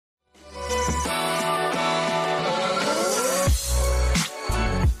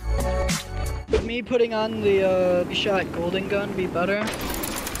maybe putting on the shot golden gun be better? I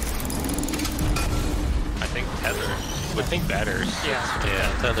think tether. Would think better.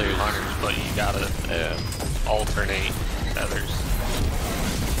 Yeah, tethers. Hunters, but you gotta alternate tethers.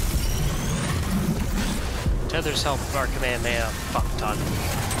 Tethers help our command man a fuck ton.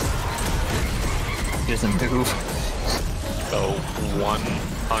 He doesn't move. So one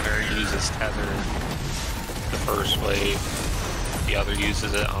hunter uses tether the first wave, the other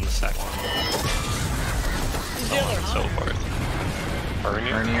uses it on the second one. So on and so forth.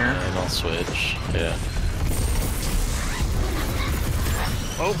 Bernier? And I'll switch. Yeah.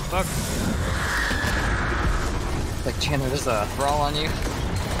 Oh, fuck. Like, Chandler, there's a thrall on you.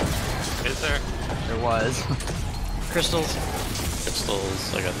 Is there? There was. Crystals.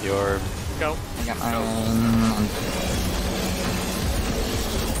 Crystals, I got the orb. Go. I got mine.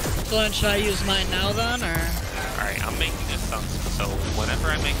 So then should I use mine now then, or? Alright, I'm making a sun spot. So whenever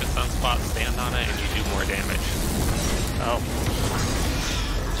I make a sunspot, stand on it and you do more damage. Oh.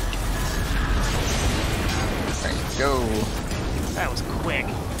 Alright, go. That was quick.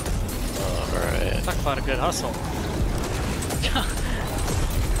 Alright. Talk about a good hustle.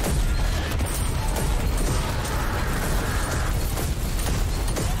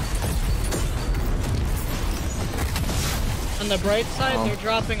 On the bright side, they're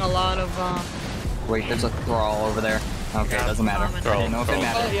dropping a lot of, Wait, there's a thrall over there. Okay, Yeah. doesn't matter. I didn't know if it Oh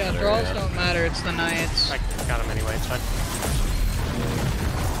mattered. yeah, thralls don't matter, it's the knights. I got him anyway, it's fine.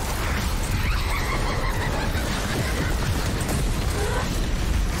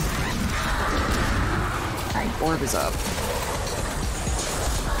 Alright, orb is up.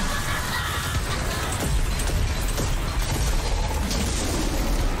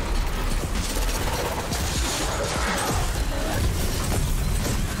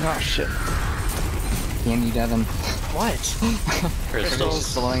 Oh shit. Damn you, Devin. What?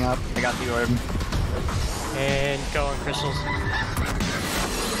 Crystals blowing up. I got the orb. And go on crystals.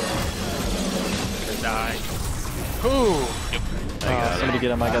 Gonna die. Ooh! Yep. Somebody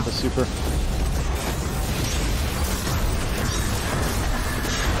get him, I got the super.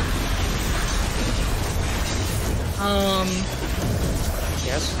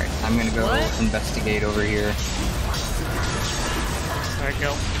 Yes? Alright, I'm gonna go investigate over here. Alright,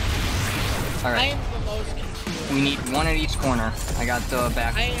 go. Alright, I'm the most confused. we need one at each corner. I got the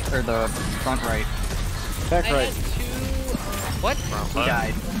back, or the front right. Back I right. had two, What? He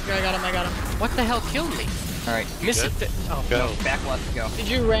died. I got him. What the hell killed me? Alright, Miss it. Oh, Go. no, back left, go. Did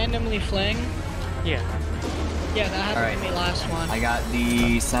you randomly fling? yeah. Yeah, that happened Alright. to me last one. I got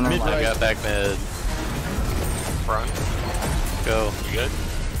the center Mid left. I got back mid. Front. Go. You good?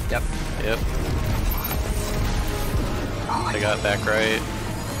 Yep. Yep. Oh, I got back right.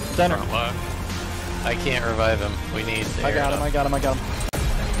 Center. Front left. I can't revive him. We need to I air got it him, up. I got him.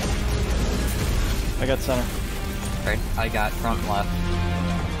 I got center. Alright, I got front left.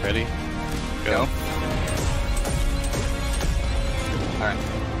 Ready? Go. Alright.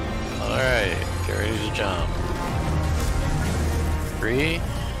 Alright, get ready to jump. 3,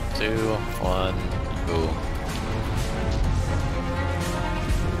 2, 1, go.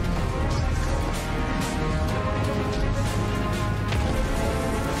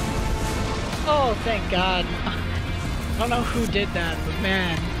 Oh, thank God. I don't know who did that, but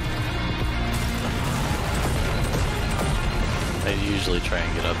man. I usually try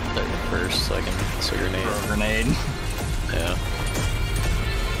and get up there first so I can throw a grenade. Throw a grenade. Yeah.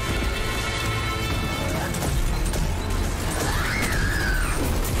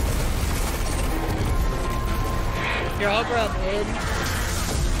 Here, I'll grab wood.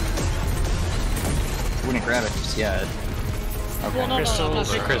 Wouldn't grab it just yet. Okay. Well, no, I'm not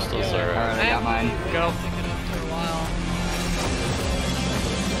Crystals. picking it up Crystals yet. are Alright, I got mine. We Go. won't pick it up for a while.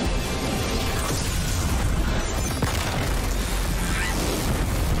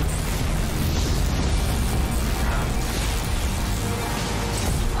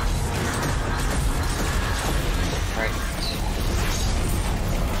 Alright.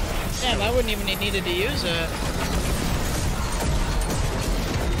 Damn, I wouldn't even have needed to use it.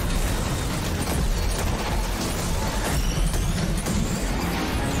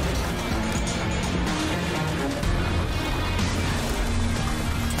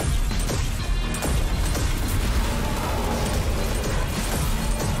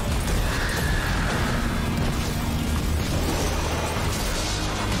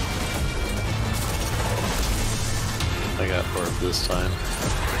 I got orb this time.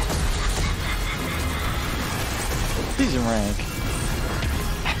 He's in rank.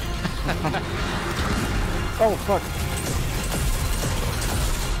 Oh fuck.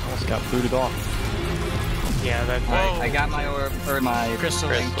 Almost got booted off. Yeah, that. Alright, I got my orb, or my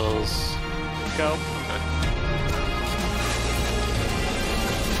Crystals. Crystals. Go.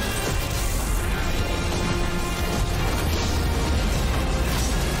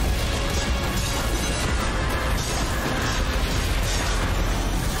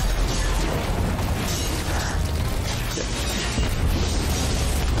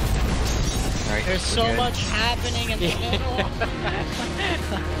 Alright, There's so good. much happening in the middle.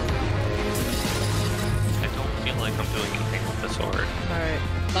 I don't feel like I'm doing anything with the sword.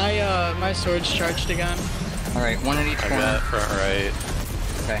 Alright. My sword's charged again. Alright, one at each I corner. got front right.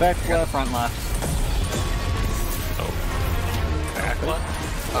 Okay, Back I got left. front left. Oh. Back left?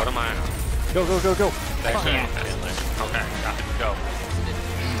 What am I on? Go, go, go, go. Back Yeah. left. Okay, got it. Go.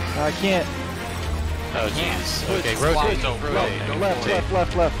 I can't. Oh jeez. Push. Okay, Squat. rotate. Go, Rotate. go. Left, left,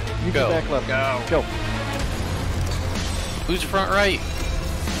 left, left. You Go. go back left. Go. Go. Who's front right?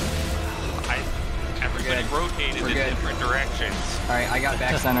 Everybody rotated We're in good. different directions. Alright, I got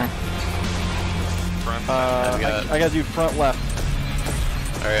back center. Front. I've got- I gotta do front left.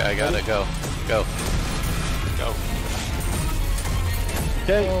 Alright, I got it. Go. Go. Go.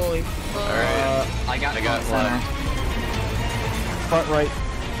 Okay. Holy fuck. Alright. I got I front got center. Front right.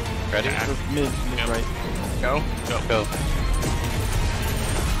 Ready? Back. Or mid Yep. right. Go. Go. Go.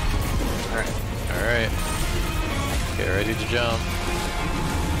 Alright. Alright. Get ready to jump.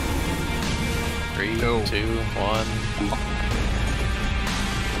 3, Go. 2, 1.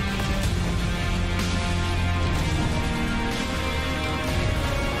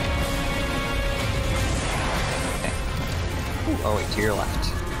 Ooh, oh wait, to your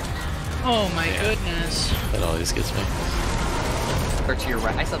left. Oh my Yeah. goodness. That always gets me. Or to your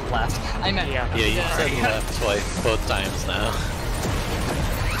right. I said left. I meant Yeah. Yeah, you Yeah. said left twice, both times now.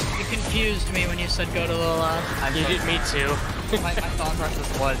 You confused me when you said go to the left. I'm You so did me too. my thought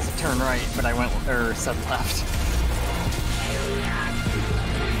process was turn right, but I went or said left.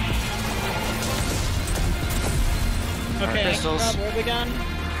 Okay, I can Crystals. grab orb again.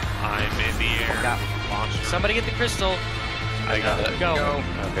 I'm in the air. Got Launcher. Somebody get the crystal. I got it. Go. go.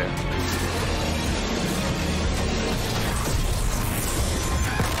 Okay.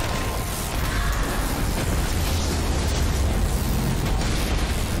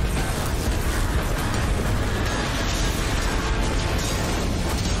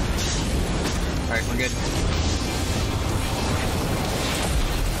 Alright, we're good.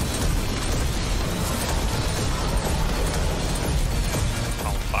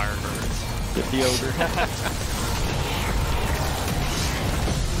 Oh, Firebirds. Get the ogre.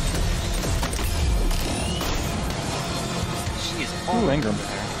 She is Ooh, Ingram.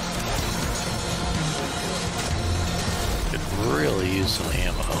 Could really use some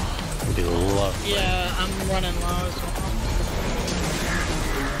ammo. Would be lovely. Yeah, I'm running low as well.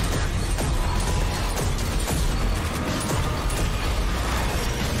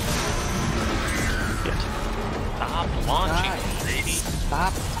 Stop launching, lady.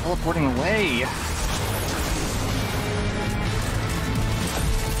 Stop teleporting away.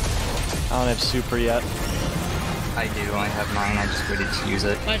 I don't have super yet. I do. I have mine. I just waited to use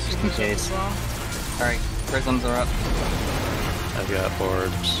it My just in super's up case. as well. Alright, prisms are up. I've got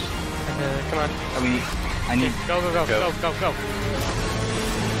orbs. Come on. I need. Go, go, go, Go. go, go, go.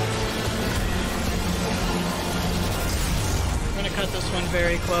 I'm gonna cut this one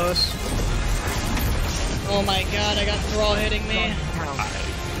very close. Oh my god, I got Thrall hitting me.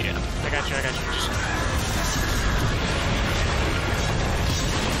 Yeah. I got you, I got you. Just...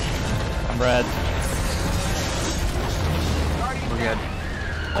 I'm red. We're good.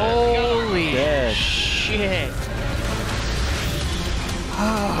 Holy Dead. shit.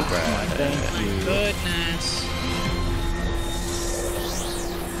 Thank you. Goodness.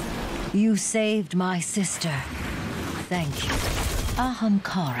 You saved my sister. Thank you.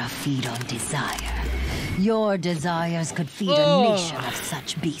 Ahamkara feed on desire. Your desires could feed a nation of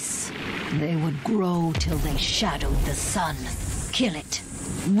such beasts. They would grow till they shadowed the sun. Kill it.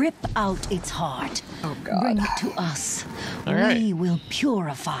 Rip out its heart. Oh god. Bring it to us. All right. We will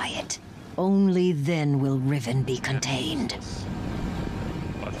purify it. Only then will Riven be contained.